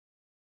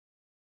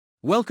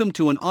Welcome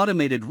to an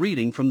automated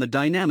reading from the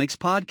Dynamics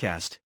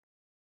podcast.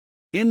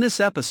 In this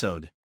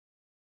episode,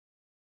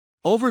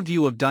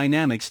 overview of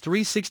Dynamics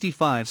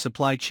 365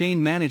 Supply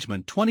Chain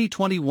Management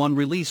 2021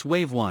 Release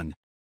Wave 1.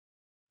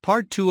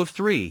 Part 2 of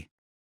 3.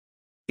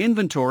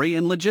 Inventory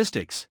and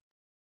Logistics.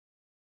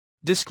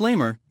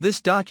 Disclaimer: this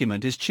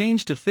document is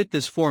changed to fit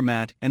this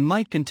format and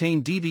might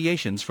contain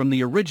deviations from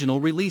the original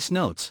release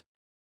notes.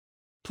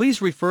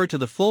 Please refer to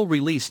the full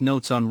release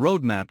notes on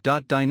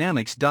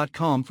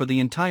roadmap.dynamics.com for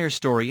the entire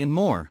story and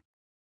more.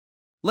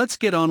 Let's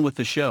get on with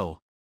the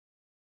show.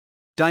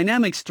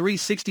 Dynamics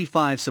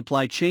 365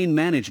 Supply Chain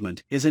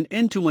Management is an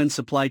end-to-end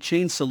supply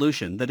chain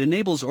solution that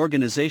enables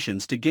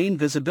organizations to gain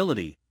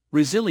visibility,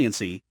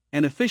 resiliency,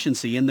 and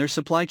efficiency in their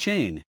supply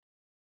chain.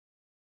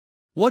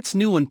 What's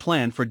new and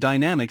planned for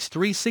Dynamics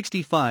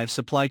 365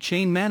 Supply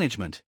Chain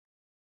Management?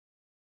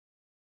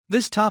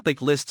 This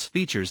topic lists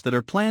features that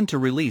are planned to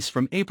release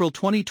from April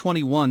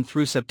 2021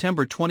 through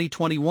September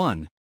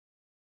 2021.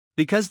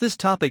 Because this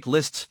topic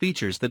lists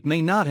features that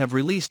may not have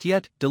released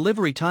yet,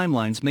 delivery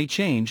timelines may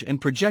change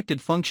and projected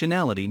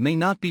functionality may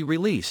not be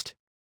released.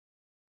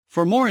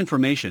 For more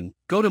information,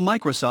 go to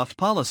Microsoft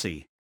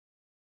Policy.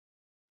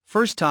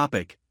 First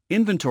topic: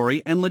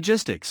 Inventory and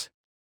Logistics.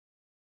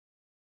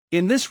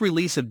 In this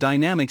release of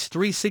Dynamics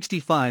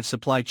 365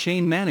 Supply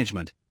Chain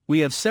Management, we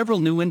have several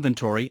new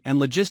inventory and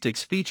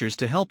logistics features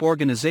to help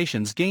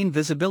organizations gain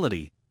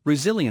visibility,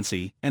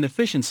 resiliency, and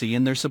efficiency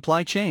in their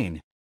supply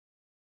chain.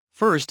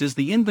 First is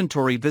the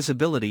Inventory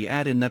Visibility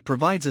add-in that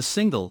provides a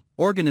single,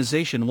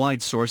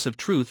 organization-wide source of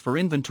truth for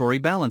inventory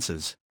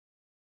balances.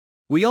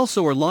 We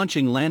also are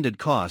launching Landed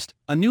Cost,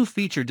 a new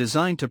feature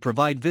designed to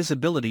provide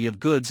visibility of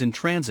goods in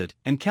transit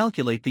and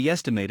calculate the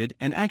estimated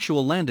and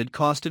actual landed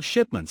cost of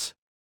shipments.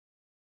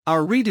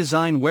 Our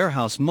redesigned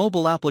warehouse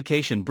mobile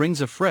application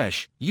brings a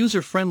fresh,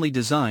 user-friendly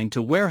design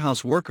to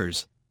warehouse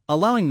workers,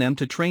 allowing them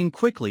to train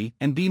quickly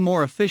and be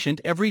more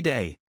efficient every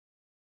day.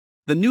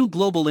 The new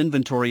Global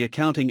Inventory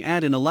Accounting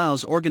add-in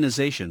allows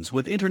organizations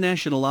with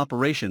international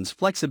operations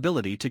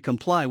flexibility to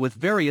comply with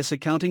various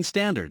accounting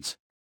standards.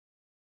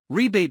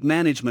 Rebate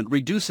management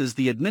reduces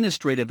the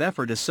administrative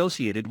effort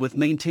associated with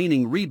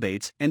maintaining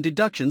rebates and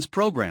deductions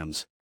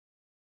programs.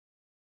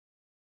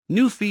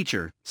 New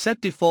feature: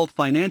 set default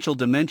financial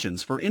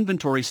dimensions for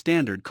inventory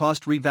standard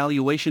cost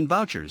revaluation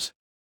vouchers.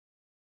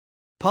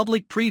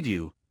 Public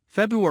preview,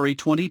 February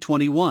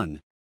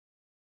 2021.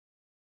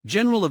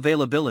 General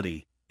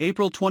availability,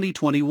 April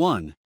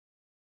 2021.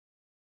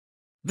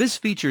 This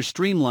feature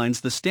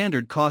streamlines the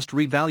standard cost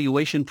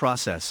revaluation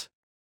process.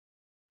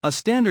 A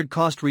standard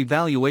cost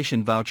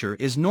revaluation voucher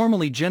is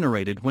normally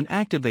generated when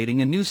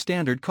activating a new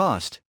standard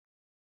cost.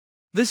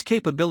 This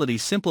capability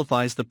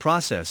simplifies the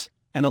process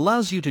and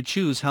allows you to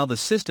choose how the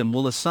system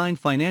will assign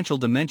financial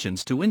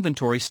dimensions to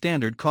inventory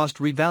standard cost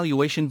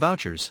revaluation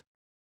vouchers.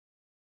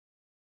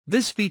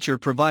 This feature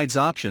provides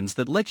options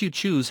that let you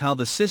choose how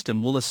the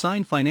system will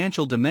assign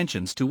financial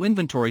dimensions to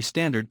inventory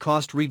standard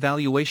cost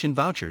revaluation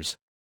vouchers.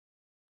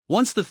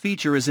 Once the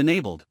feature is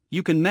enabled,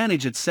 you can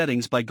manage its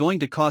settings by going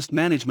to Cost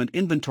Management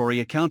Inventory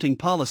Accounting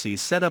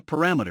Policies Setup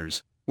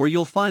Parameters, where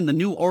you'll find the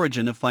new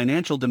Origin of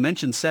Financial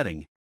Dimension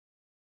setting.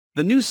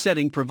 The new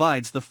setting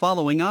provides the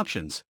following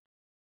options.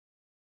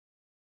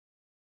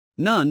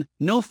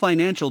 No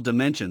financial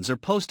dimensions are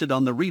posted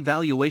on the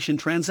revaluation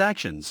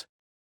transactions.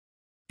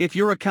 If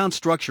your account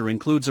structure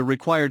includes a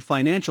required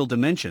financial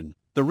dimension,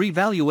 the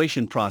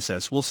revaluation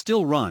process will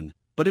still run,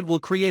 but it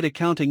will create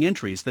accounting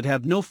entries that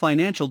have no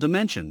financial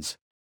dimensions.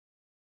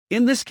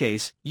 In this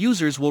case,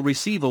 users will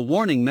receive a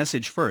warning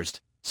message first,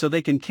 so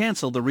they can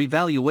cancel the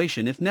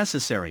revaluation if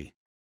necessary.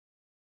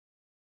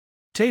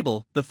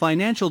 Table: the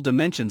financial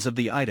dimensions of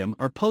the item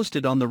are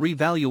posted on the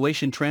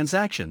revaluation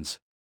transactions.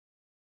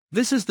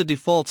 This is the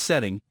default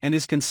setting and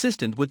is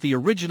consistent with the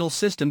original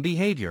system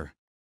behavior.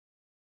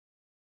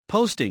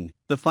 Posting: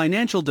 the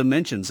financial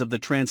dimensions of the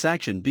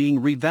transaction being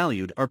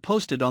revalued are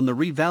posted on the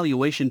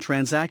revaluation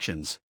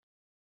transactions.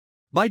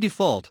 By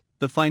default,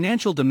 the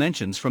financial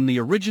dimensions from the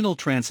original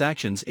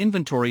transaction's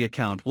inventory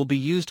account will be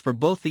used for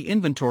both the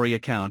inventory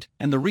account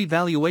and the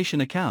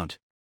revaluation account.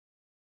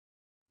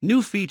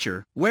 New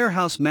feature: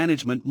 Warehouse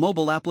Management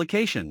Mobile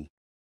Application.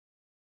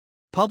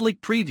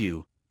 Public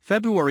preview,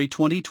 February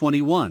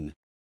 2021.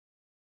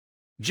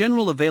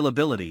 General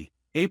availability,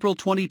 April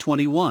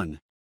 2021.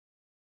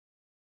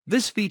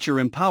 This feature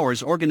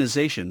empowers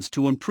organizations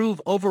to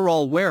improve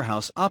overall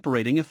warehouse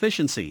operating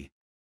efficiency.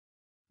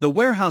 The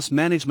Warehouse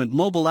Management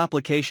mobile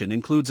application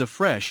includes a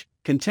fresh,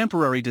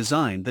 contemporary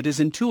design that is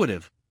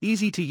intuitive,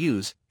 easy to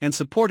use, and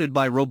supported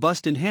by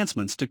robust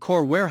enhancements to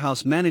core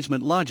warehouse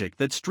management logic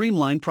that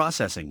streamline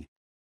processing.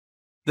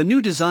 The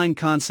new design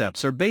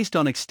concepts are based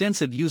on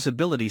extensive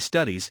usability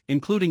studies,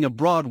 including a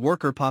broad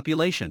worker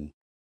population.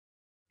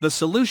 The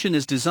solution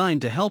is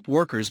designed to help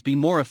workers be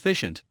more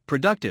efficient,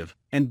 productive,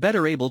 and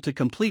better able to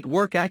complete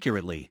work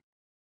accurately.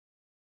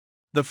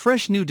 The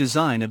fresh new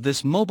design of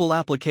this mobile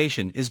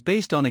application is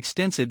based on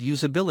extensive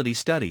usability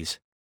studies.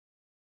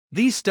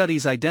 These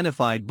studies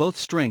identified both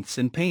strengths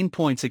and pain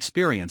points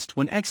experienced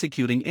when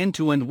executing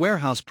end-to-end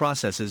warehouse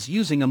processes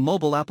using a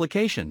mobile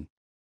application.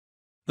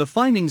 The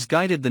findings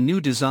guided the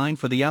new design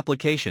for the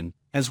application,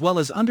 as well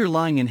as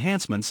underlying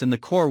enhancements in the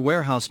core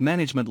warehouse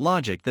management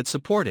logic that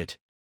support it.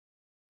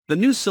 The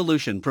new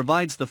solution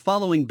provides the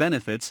following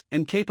benefits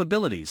and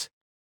capabilities: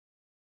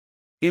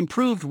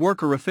 improved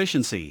worker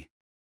efficiency,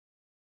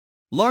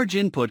 large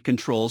input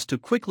controls to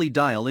quickly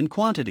dial in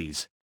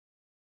quantities,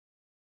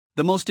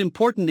 the most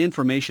important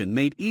information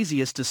made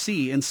easiest to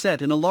see and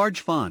set in a large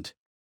font,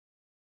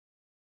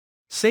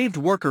 saved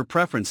worker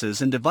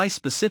preferences and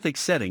device-specific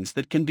settings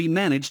that can be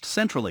managed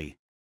centrally,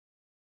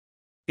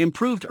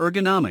 improved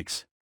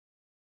ergonomics,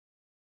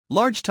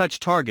 large touch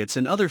targets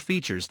and other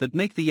features that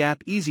make the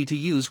app easy to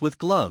use with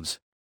gloves,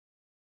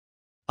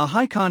 a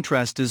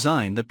high-contrast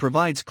design that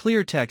provides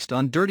clear text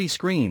on dirty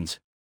screens,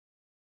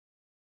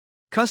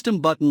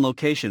 custom button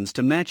locations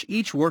to match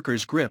each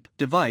worker's grip,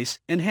 device,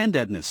 and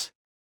handedness,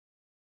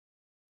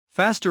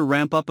 faster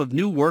ramp-up of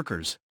new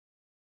workers,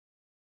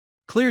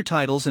 clear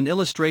titles and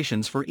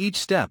illustrations for each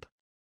step,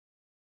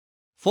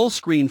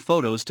 full-screen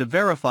photos to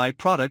verify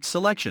product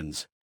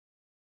selections,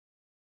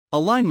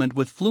 alignment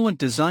with Fluent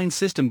Design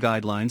System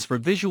guidelines for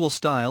visual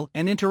style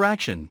and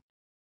interaction,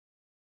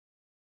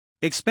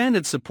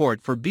 expanded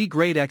support for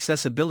B-grade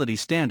accessibility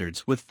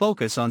standards with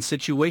focus on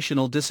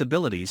situational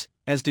disabilities,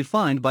 as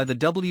defined by the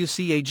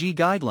WCAG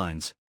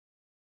guidelines.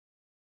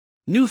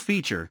 New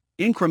feature: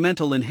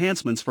 incremental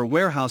enhancements for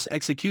warehouse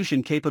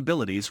execution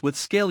capabilities with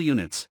scale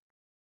units.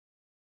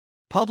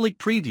 Public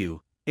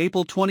preview,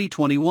 April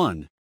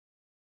 2021.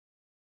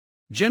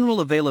 General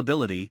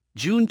availability,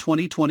 June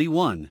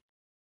 2021.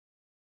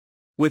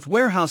 With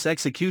warehouse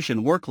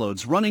execution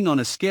workloads running on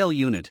a scale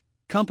unit,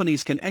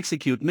 companies can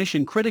execute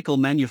mission-critical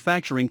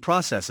manufacturing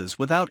processes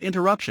without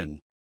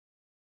interruption.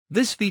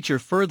 This feature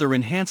further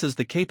enhances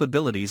the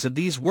capabilities of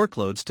these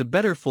workloads to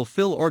better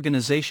fulfill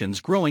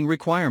organizations' growing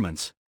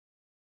requirements.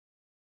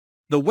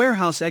 The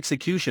warehouse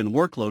execution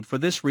workload for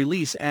this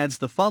release adds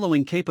the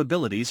following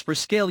capabilities for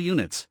scale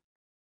units.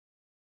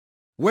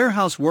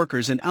 Warehouse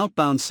workers in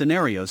outbound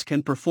scenarios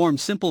can perform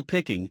simple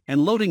picking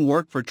and loading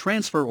work for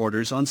transfer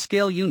orders on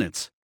scale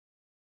units.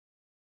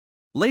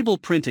 Label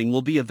printing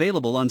will be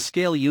available on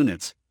scale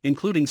units,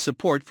 including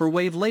support for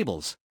wave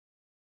labels.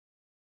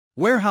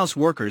 Warehouse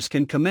workers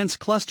can commence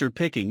cluster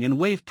picking and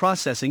wave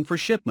processing for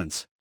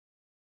shipments.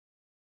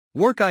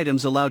 Work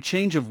items allow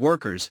change of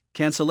workers,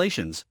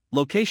 cancellations,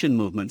 location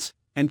movements,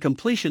 and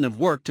completion of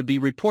work to be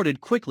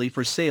reported quickly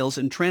for sales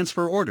and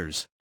transfer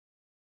orders.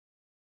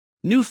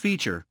 New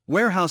feature: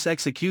 warehouse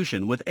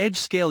execution with edge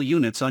scale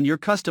units on your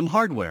custom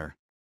hardware.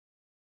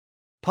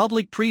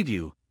 Public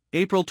preview,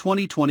 April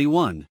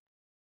 2021.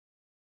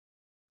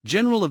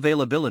 General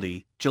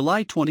availability,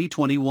 July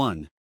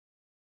 2021.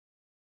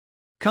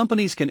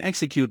 Companies can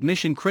execute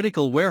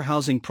mission-critical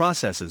warehousing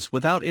processes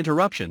without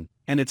interruption,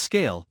 and at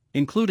scale,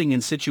 including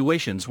in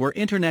situations where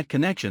internet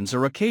connections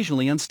are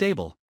occasionally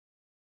unstable.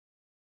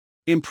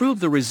 Improve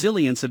the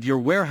resilience of your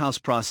warehouse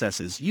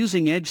processes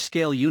using edge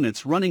scale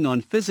units running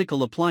on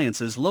physical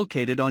appliances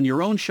located on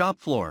your own shop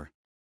floor.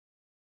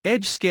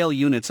 Edge scale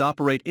units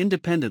operate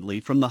independently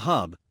from the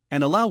hub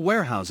and allow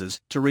warehouses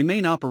to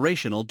remain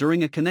operational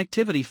during a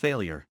connectivity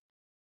failure.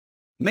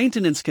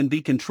 Maintenance can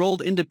be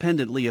controlled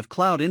independently of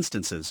cloud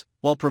instances,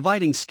 while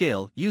providing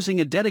scale using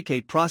a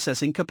dedicated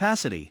processing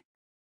capacity.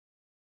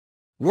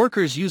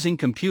 Workers using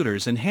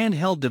computers and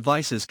handheld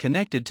devices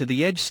connected to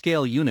the edge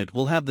scale unit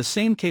will have the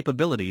same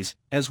capabilities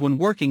as when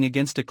working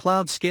against a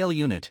cloud scale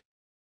unit.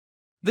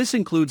 This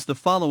includes the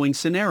following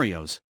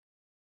scenarios.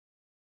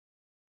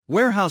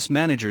 Warehouse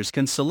managers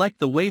can select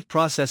the wave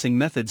processing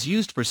methods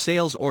used for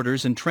sales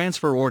orders and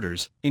transfer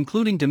orders,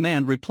 including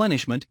demand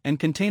replenishment and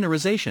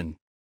containerization.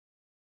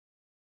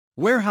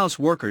 Warehouse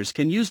workers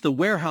can use the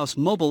warehouse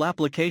mobile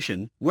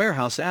application,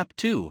 Warehouse App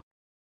 2.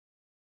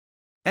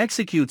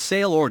 Execute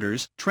sale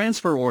orders,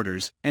 transfer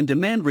orders, and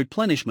demand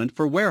replenishment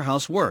for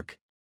warehouse work.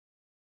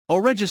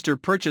 Or register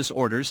purchase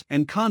orders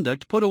and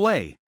conduct put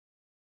away.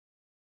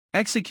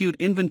 Execute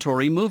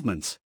inventory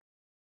movements.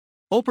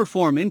 Or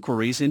perform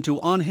inquiries into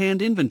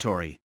on-hand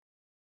inventory.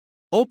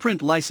 Or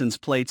print license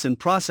plates and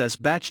process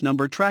batch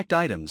number tracked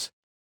items.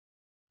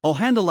 Or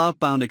handle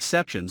outbound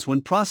exceptions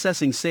when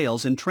processing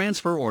sales and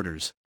transfer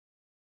orders.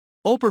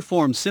 Or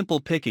perform simple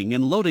picking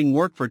and loading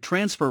work for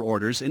transfer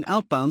orders in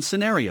outbound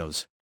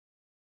scenarios.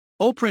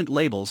 Or print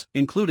labels,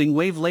 including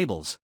wave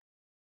labels.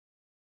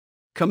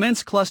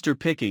 Commence cluster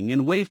picking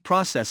and wave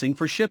processing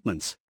for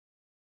shipments.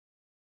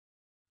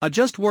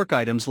 Adjust work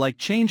items like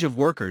change of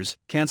workers,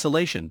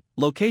 cancellation,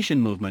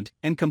 location movement,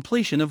 and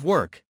completion of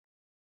work.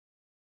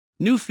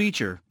 New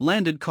feature: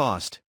 landed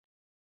cost.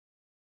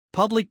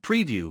 Public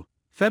preview,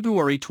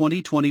 February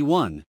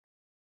 2021.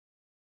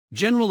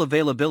 General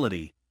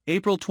availability,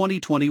 April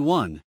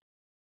 2021.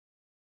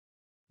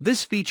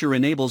 This feature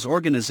enables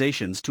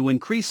organizations to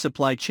increase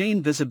supply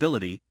chain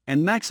visibility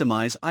and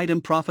maximize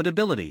item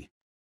profitability.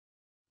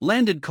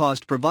 Landed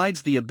cost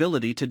provides the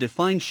ability to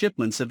define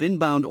shipments of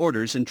inbound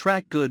orders and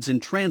track goods in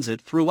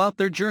transit throughout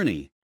their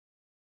journey.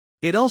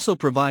 It also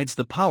provides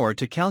the power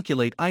to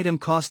calculate item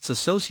costs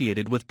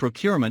associated with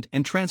procurement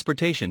and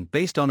transportation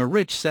based on a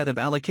rich set of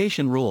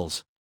allocation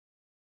rules.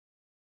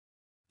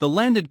 The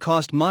landed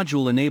cost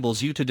module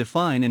enables you to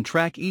define and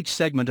track each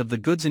segment of the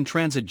goods in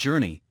transit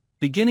journey,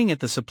 beginning at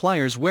the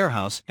supplier's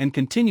warehouse and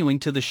continuing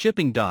to the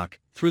shipping dock,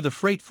 through the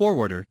freight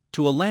forwarder,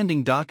 to a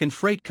landing dock and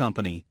freight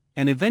company,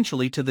 and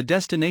eventually to the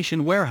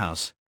destination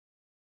warehouse.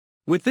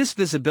 With this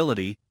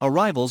visibility,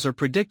 arrivals are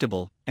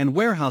predictable, and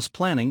warehouse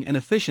planning and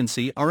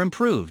efficiency are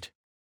improved.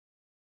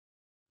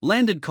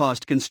 Landed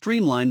cost can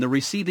streamline the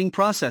receiving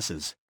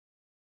processes.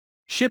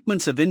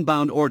 Shipments of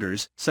inbound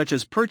orders, such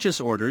as purchase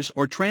orders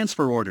or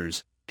transfer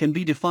orders, can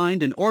be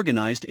defined and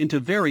organized into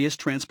various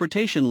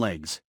transportation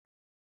legs.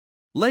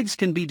 Legs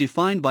can be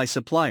defined by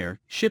supplier,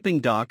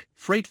 shipping dock,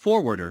 freight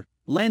forwarder,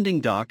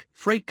 landing dock,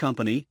 freight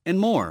company, and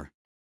more.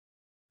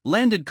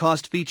 Landed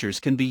cost features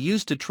can be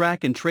used to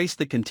track and trace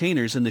the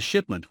containers in the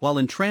shipment while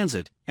in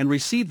transit and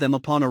receive them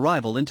upon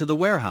arrival into the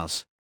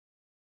warehouse.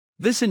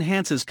 This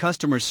enhances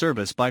customer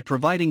service by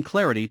providing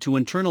clarity to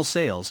internal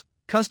sales,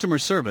 customer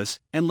service,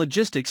 and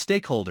logistics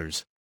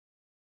stakeholders.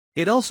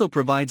 It also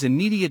provides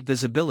immediate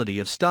visibility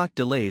of stock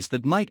delays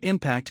that might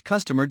impact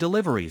customer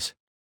deliveries.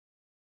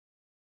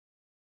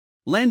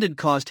 Landed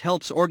cost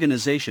helps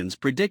organizations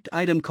predict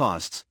item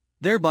costs,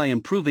 thereby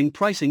improving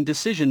pricing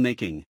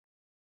decision-making.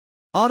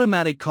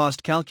 Automatic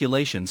cost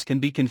calculations can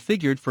be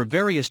configured for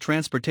various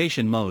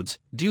transportation modes,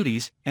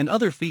 duties, and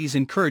other fees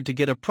incurred to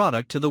get a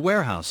product to the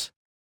warehouse.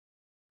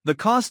 The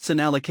costs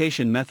and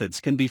allocation methods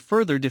can be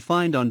further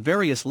defined on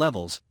various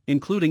levels,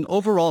 including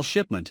overall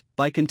shipment,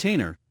 by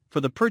container, for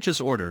the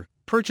purchase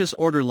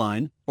order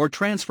line, or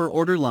transfer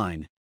order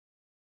line.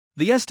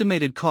 The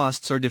estimated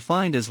costs are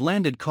defined as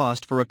landed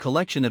cost for a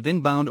collection of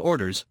inbound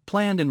orders,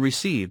 planned and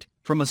received,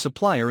 from a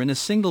supplier in a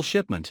single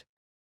shipment.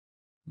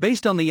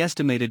 Based on the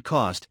estimated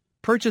cost,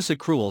 purchase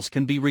accruals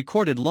can be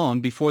recorded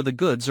long before the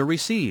goods are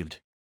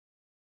received.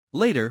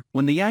 Later,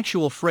 when the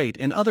actual freight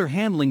and other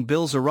handling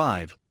bills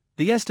arrive,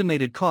 the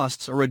estimated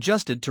costs are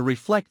adjusted to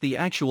reflect the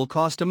actual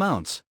cost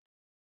amounts.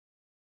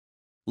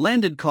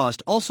 Landed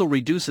cost also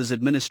reduces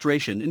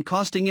administration and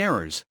costing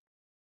errors.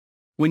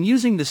 When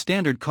using the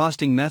standard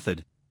costing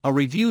method, a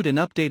reviewed and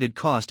updated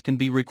cost can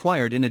be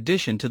required in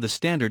addition to the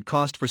standard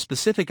cost for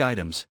specific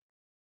items.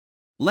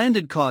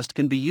 Landed cost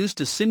can be used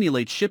to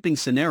simulate shipping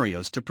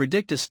scenarios to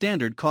predict a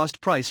standard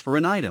cost price for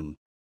an item.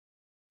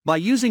 By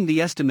using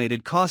the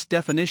estimated cost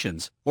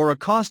definitions, or a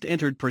cost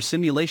entered per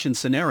simulation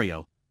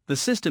scenario, the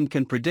system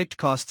can predict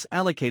costs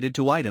allocated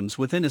to items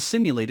within a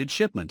simulated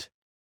shipment.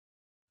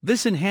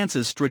 This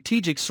enhances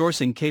strategic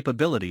sourcing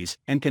capabilities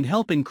and can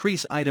help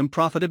increase item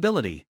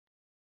profitability.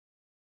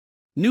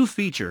 New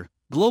feature,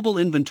 Global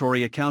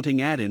Inventory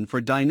Accounting add-in for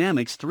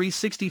Dynamics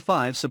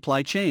 365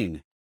 Supply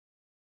Chain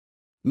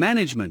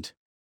Management.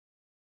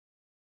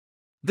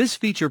 This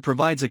feature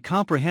provides a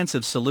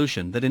comprehensive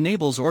solution that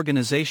enables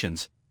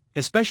organizations,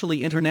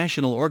 especially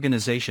international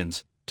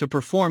organizations, to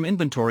perform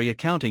inventory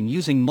accounting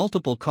using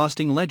multiple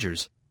costing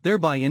ledgers,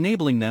 thereby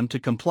enabling them to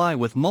comply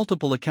with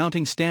multiple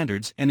accounting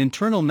standards and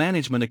internal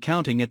management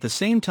accounting at the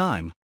same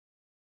time.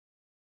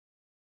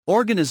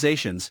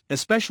 Organizations,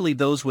 especially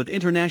those with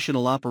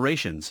international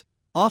operations,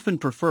 often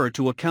prefer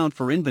to account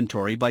for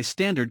inventory by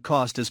standard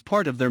cost as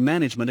part of their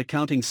management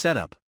accounting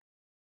setup.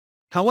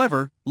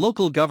 However,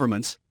 local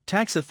governments,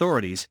 tax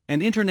authorities,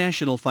 and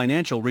International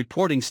Financial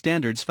Reporting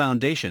Standards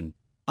Foundation,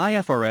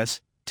 IFRS,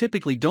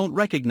 typically don't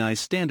recognize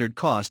standard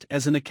cost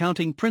as an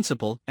accounting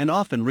principle and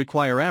often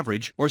require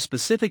average or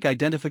specific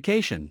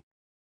identification.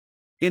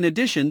 In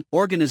addition,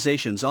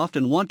 organizations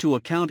often want to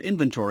account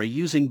inventory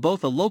using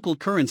both a local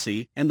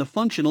currency and the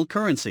functional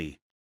currency.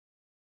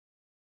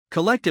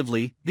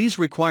 Collectively, these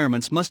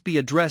requirements must be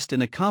addressed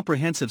in a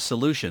comprehensive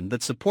solution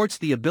that supports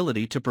the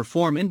ability to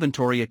perform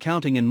inventory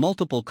accounting in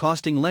multiple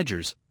costing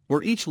ledgers,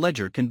 where each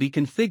ledger can be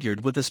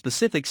configured with a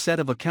specific set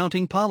of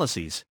accounting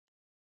policies.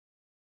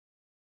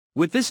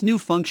 With this new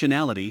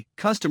functionality,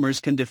 customers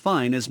can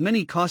define as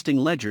many costing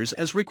ledgers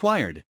as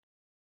required.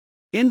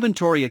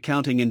 Inventory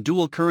accounting in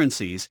dual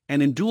currencies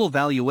and in dual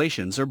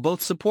valuations are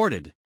both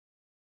supported.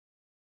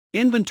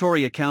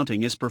 Inventory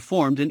accounting is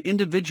performed in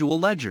individual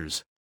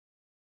ledgers.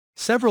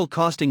 Several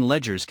costing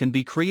ledgers can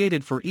be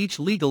created for each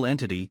legal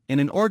entity in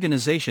an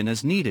organization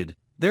as needed,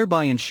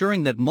 thereby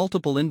ensuring that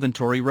multiple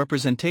inventory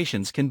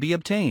representations can be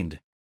obtained.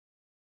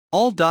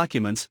 All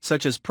documents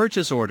such as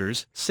purchase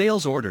orders,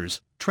 sales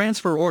orders,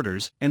 transfer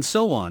orders, and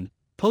so on,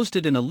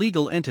 posted in a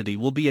legal entity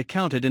will be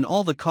accounted in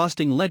all the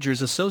costing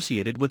ledgers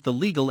associated with the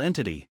legal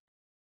entity.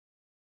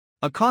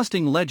 A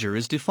costing ledger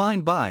is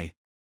defined by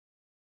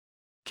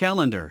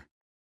calendar,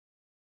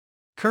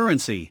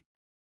 currency,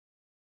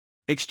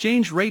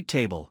 exchange rate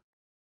table,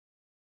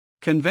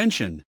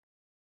 convention.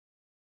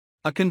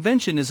 A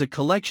convention is a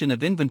collection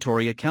of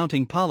inventory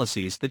accounting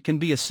policies that can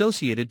be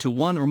associated to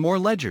one or more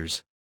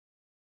ledgers.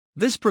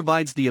 This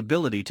provides the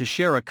ability to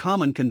share a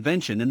common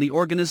convention in the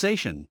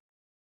organization.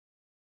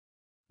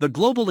 The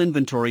Global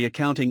Inventory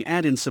Accounting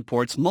add-in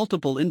supports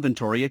multiple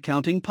inventory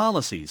accounting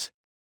policies.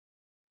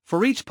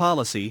 For each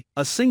policy,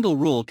 a single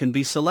rule can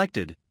be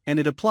selected, and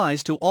it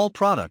applies to all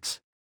products.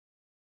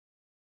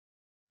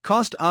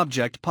 Cost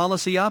Object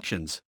Policy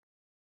Options.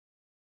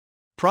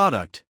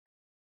 Product.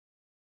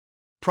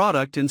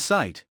 Product and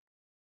Site.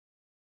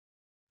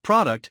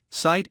 Product,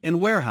 Site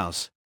and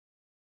Warehouse.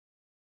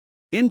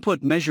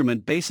 Input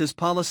Measurement Basis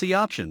Policy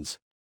Options.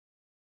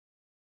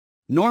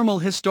 Normal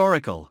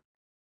Historical.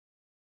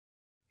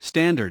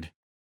 Standard.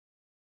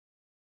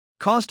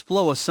 Cost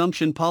Flow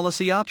Assumption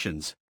Policy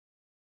Options.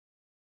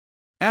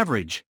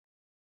 Average.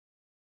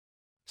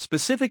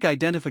 Specific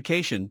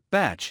Identification,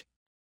 Batch.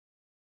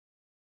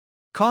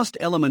 Cost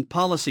Element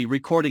Policy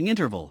Recording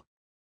Interval.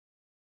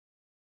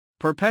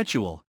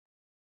 Perpetual.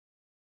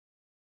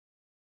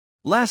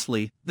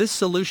 Lastly, this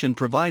solution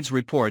provides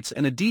reports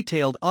and a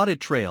detailed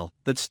audit trail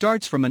that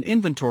starts from an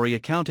inventory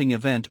accounting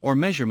event or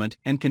measurement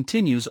and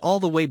continues all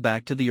the way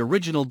back to the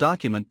original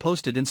document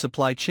posted in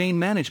Supply Chain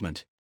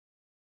Management.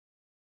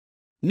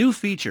 New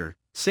feature,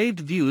 Saved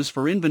Views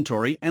for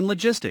Inventory and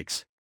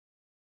Logistics.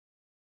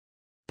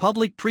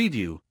 Public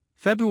Preview,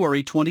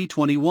 February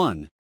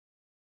 2021.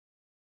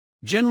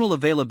 General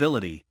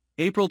Availability,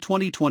 April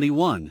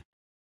 2021.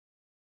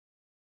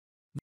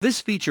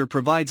 This feature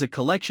provides a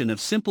collection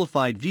of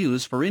simplified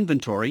views for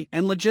inventory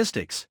and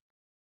logistics.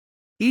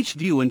 Each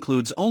view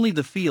includes only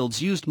the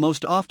fields used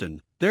most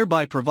often,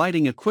 thereby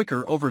providing a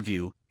quicker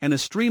overview and a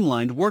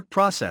streamlined work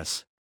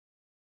process.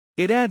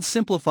 It adds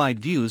simplified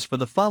views for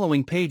the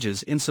following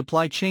pages in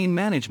Supply Chain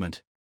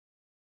Management.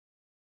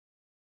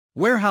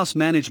 Warehouse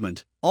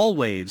Management, all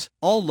waves,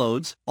 all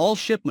loads, all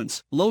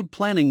shipments, load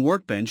planning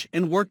workbench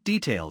and work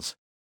details.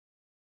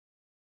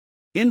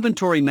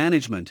 Inventory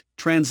Management,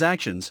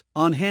 transactions,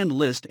 on-hand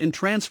list and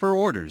transfer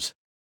orders.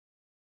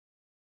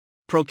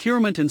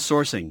 Procurement and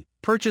Sourcing,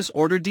 purchase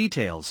order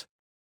details.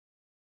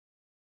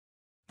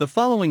 The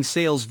following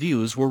sales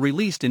views were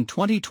released in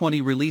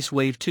 2020 Release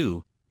Wave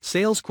 2,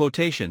 Sales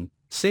Quotation,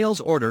 Sales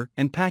Order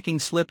and Packing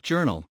Slip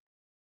Journal.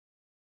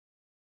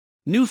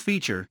 New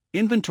feature,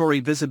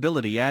 Inventory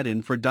Visibility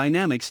add-in for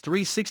Dynamics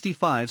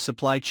 365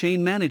 Supply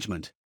Chain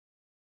Management.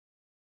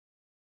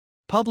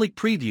 Public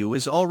preview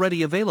is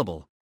already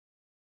available.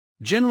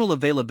 General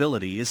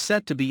availability is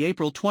set to be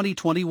April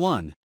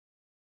 2021.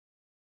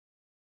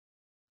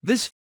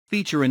 This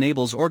feature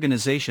enables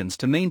organizations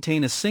to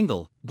maintain a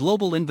single,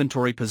 global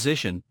inventory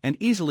position and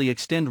easily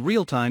extend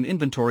real-time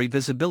inventory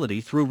visibility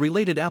through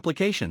related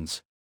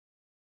applications.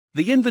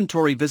 The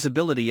Inventory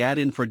Visibility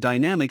add-in for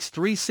Dynamics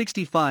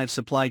 365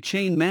 Supply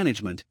Chain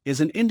Management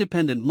is an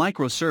independent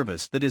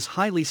microservice that is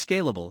highly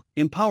scalable,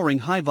 empowering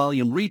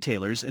high-volume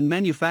retailers and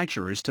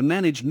manufacturers to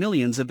manage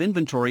millions of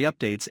inventory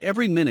updates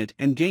every minute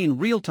and gain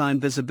real-time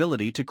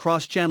visibility to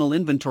cross-channel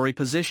inventory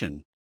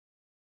position.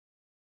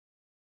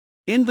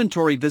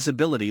 Inventory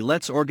Visibility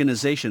lets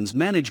organizations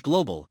manage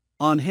global,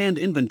 on-hand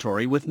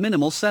inventory with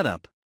minimal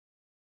setup.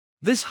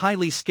 This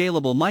highly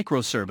scalable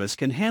microservice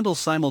can handle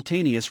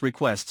simultaneous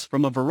requests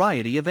from a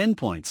variety of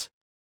endpoints.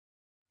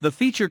 The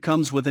feature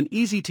comes with an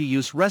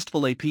easy-to-use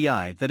RESTful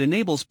API that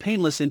enables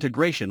painless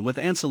integration with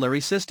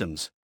ancillary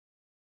systems.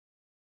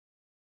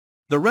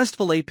 The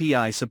RESTful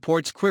API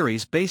supports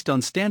queries based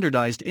on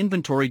standardized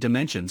inventory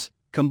dimensions,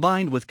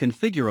 combined with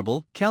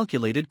configurable,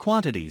 calculated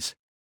quantities.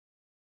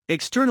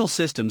 External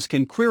systems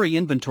can query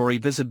inventory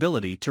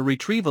visibility to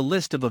retrieve a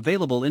list of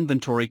available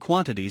inventory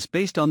quantities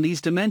based on these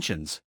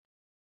dimensions.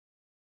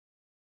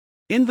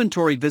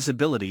 Inventory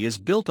visibility is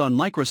built on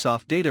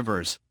Microsoft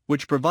Dataverse,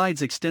 which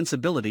provides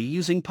extensibility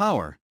using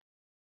Power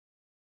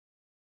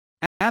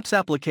Apps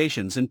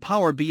applications and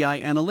Power BI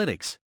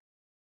Analytics.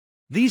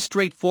 These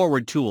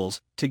straightforward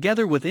tools,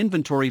 together with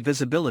inventory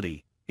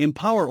visibility,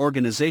 empower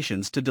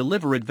organizations to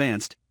deliver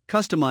advanced,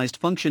 customized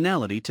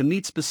functionality to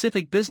meet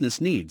specific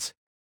business needs.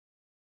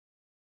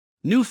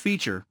 New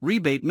feature,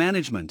 Rebate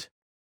Management.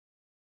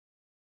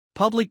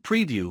 Public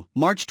preview,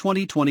 March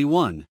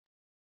 2021.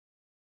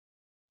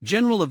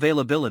 General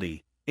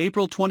availability,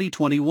 April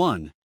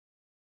 2021.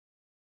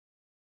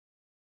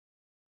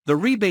 The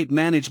Rebate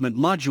Management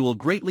module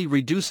greatly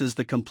reduces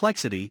the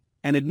complexity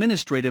and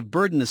administrative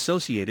burden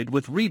associated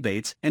with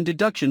rebates and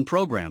deduction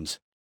programs.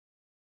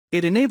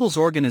 It enables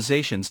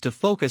organizations to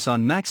focus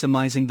on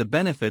maximizing the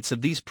benefits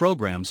of these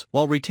programs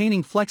while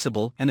retaining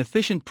flexible and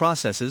efficient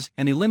processes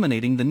and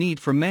eliminating the need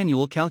for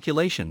manual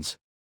calculations.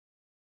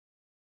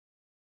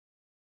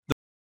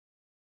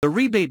 The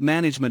Rebate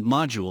Management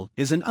module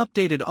is an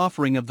updated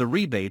offering of the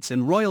rebates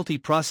and royalty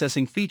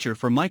processing feature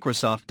for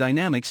Microsoft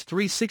Dynamics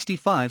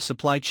 365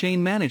 Supply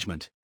Chain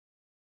Management.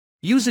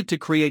 Use it to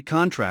create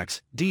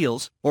contracts,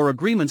 deals, or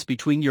agreements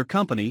between your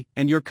company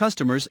and your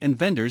customers and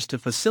vendors to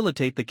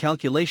facilitate the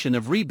calculation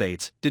of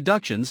rebates,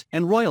 deductions,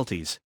 and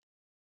royalties.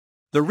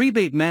 The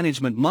Rebate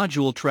Management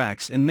module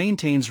tracks and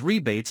maintains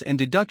rebates and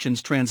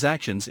deductions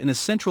transactions in a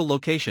central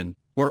location,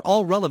 where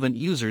all relevant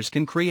users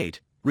can create,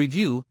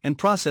 review, and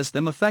process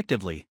them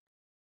effectively.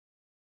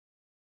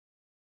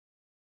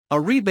 A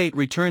rebate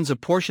returns a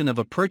portion of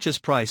a purchase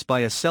price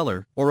by a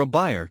seller or a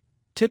buyer,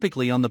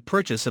 typically on the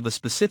purchase of a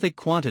specific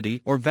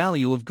quantity or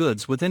value of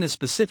goods within a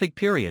specific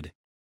period.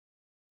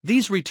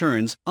 These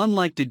returns,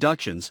 unlike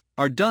deductions,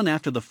 are done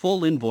after the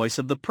full invoice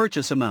of the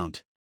purchase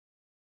amount.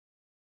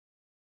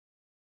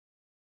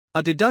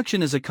 A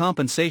deduction is a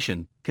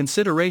compensation,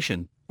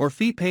 consideration, or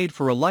fee paid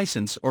for a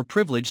license or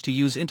privilege to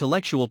use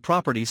intellectual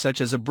property such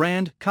as a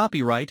brand,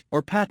 copyright,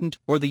 or patent,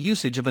 or the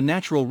usage of a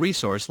natural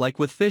resource like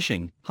with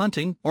fishing,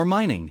 hunting, or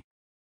mining.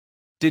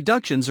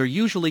 Deductions are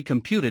usually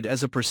computed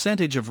as a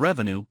percentage of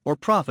revenue or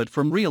profit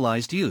from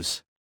realized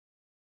use.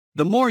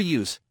 The more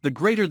use, the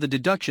greater the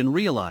deduction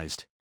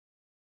realized.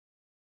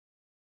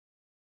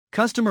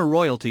 Customer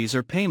royalties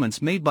are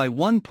payments made by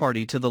one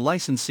party to the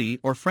licensee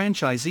or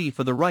franchisee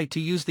for the right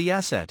to use the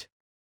asset.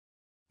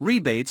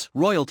 Rebates,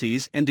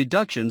 royalties, and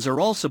deductions are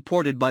all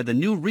supported by the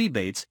new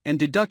Rebates and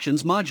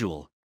Deductions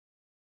module.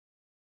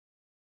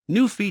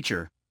 New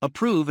feature: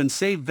 approve and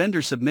save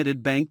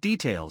vendor-submitted bank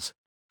details.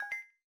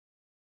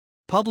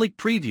 Public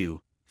preview,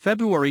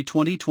 February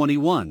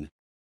 2021.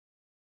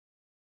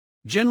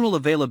 General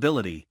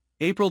availability,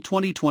 April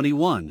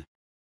 2021.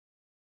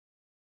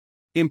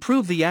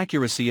 Improve the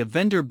accuracy of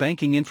vendor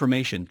banking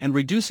information and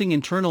reducing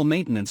internal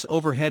maintenance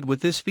overhead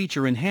with this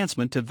feature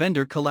enhancement to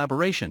vendor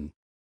collaboration.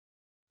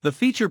 The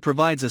feature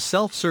provides a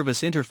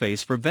self-service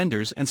interface for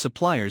vendors and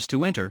suppliers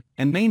to enter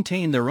and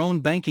maintain their own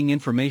banking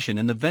information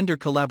in the vendor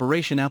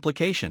collaboration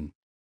application.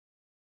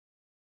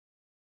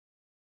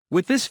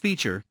 With this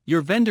feature,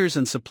 your vendors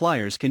and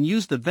suppliers can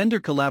use the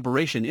vendor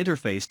collaboration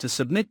interface to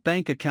submit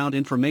bank account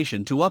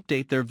information to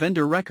update their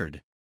vendor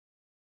record.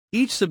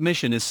 Each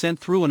submission is sent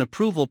through an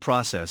approval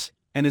process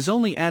and is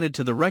only added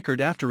to the record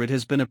after it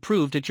has been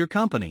approved at your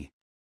company.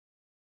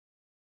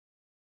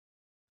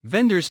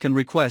 Vendors can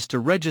request to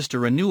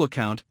register a new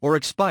account or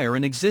expire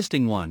an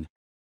existing one.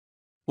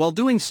 While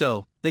doing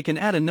so, they can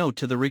add a note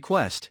to the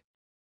request.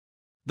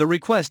 The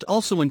request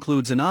also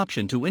includes an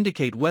option to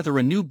indicate whether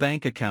a new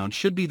bank account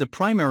should be the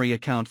primary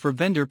account for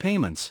vendor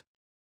payments.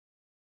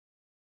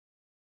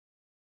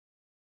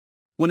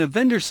 When a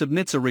vendor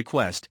submits a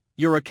request,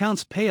 your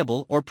accounts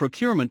payable or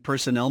procurement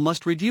personnel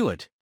must review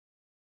it.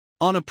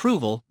 On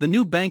approval, the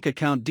new bank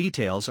account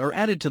details are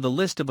added to the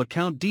list of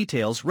account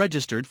details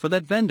registered for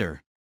that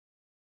vendor.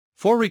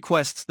 For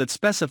requests that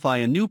specify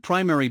a new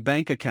primary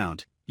bank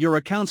account, your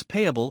accounts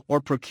payable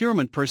or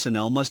procurement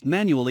personnel must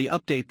manually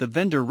update the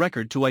vendor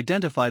record to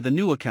identify the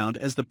new account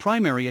as the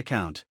primary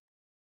account.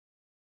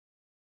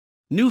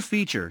 New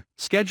feature: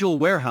 schedule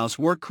warehouse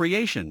work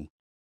creation.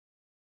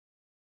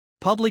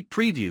 Public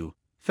preview,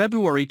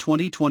 February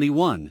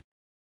 2021.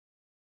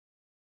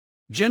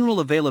 General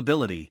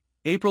availability,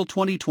 April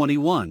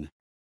 2021.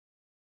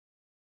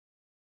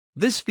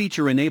 This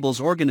feature enables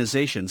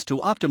organizations to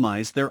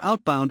optimize their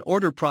outbound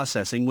order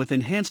processing with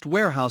enhanced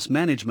warehouse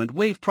management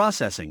wave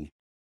processing.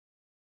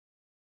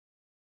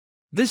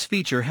 This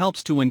feature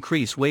helps to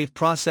increase wave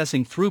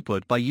processing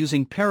throughput by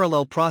using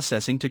parallel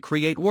processing to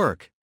create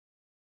work.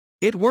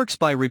 It works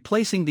by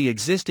replacing the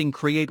existing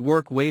create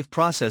work wave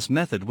process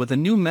method with a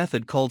new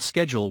method called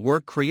schedule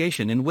work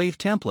creation in wave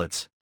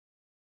templates.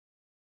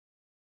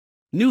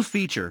 New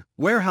feature: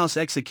 warehouse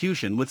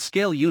execution with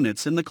scale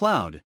units in the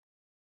cloud.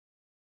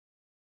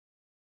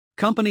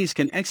 Companies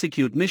can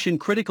execute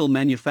mission-critical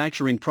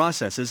manufacturing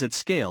processes at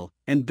scale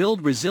and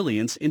build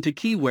resilience into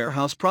key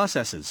warehouse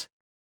processes.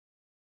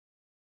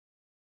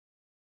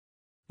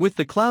 With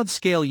the Cloud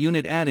Scale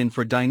Unit add-in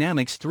for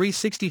Dynamics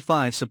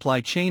 365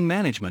 Supply Chain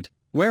Management,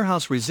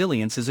 warehouse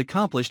resilience is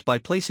accomplished by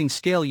placing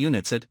scale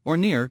units at or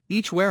near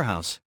each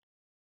warehouse.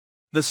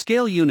 The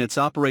scale units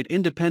operate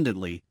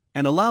independently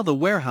and allow the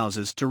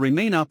warehouses to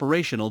remain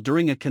operational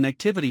during a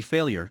connectivity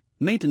failure,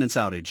 maintenance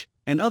outage,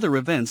 and other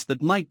events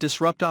that might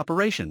disrupt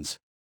operations.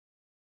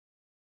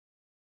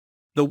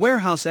 The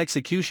warehouse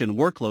execution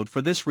workload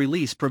for this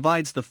release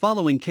provides the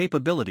following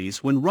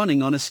capabilities when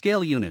running on a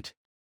scale unit.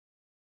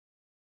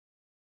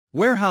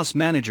 Warehouse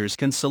managers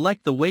can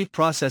select the wave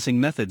processing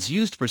methods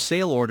used for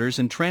sale orders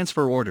and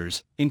transfer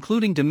orders,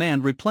 including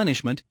demand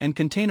replenishment and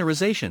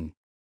containerization.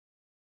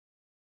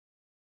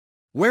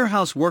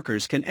 Warehouse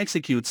workers can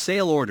execute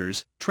sale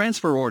orders,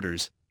 transfer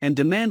orders, and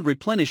demand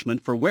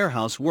replenishment for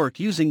warehouse work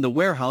using the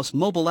Warehouse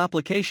mobile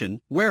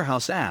application,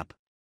 Warehouse app.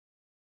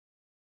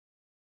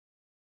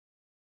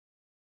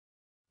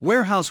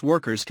 Warehouse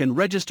workers can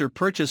register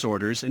purchase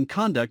orders and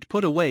conduct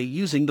put away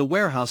using the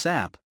Warehouse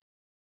app.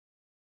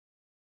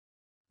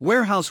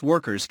 Warehouse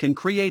workers can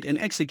create and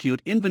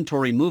execute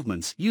inventory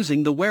movements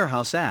using the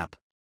Warehouse app.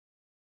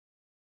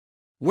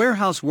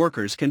 Warehouse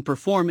workers can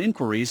perform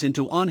inquiries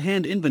into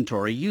on-hand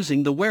inventory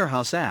using the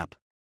Warehouse app.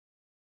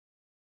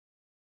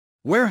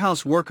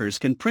 Warehouse workers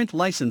can print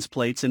license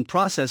plates and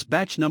process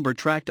batch number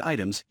tracked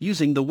items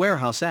using the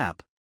Warehouse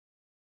app.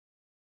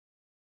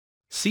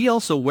 See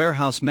also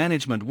Warehouse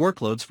management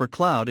workloads for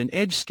cloud and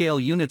edge scale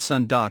units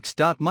on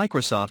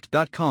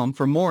docs.microsoft.com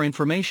for more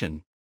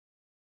information.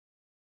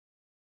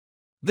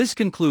 This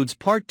concludes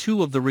Part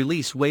 2 of the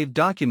Release Wave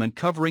document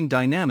covering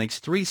Dynamics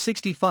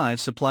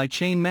 365 Supply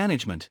Chain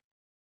Management.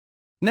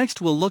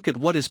 Next we'll look at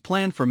what is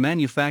planned for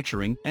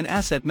manufacturing and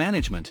asset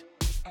management.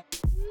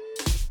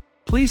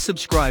 Please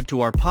subscribe to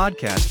our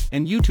podcast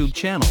and YouTube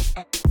channel.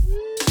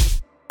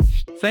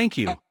 Thank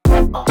you.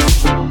 Uh.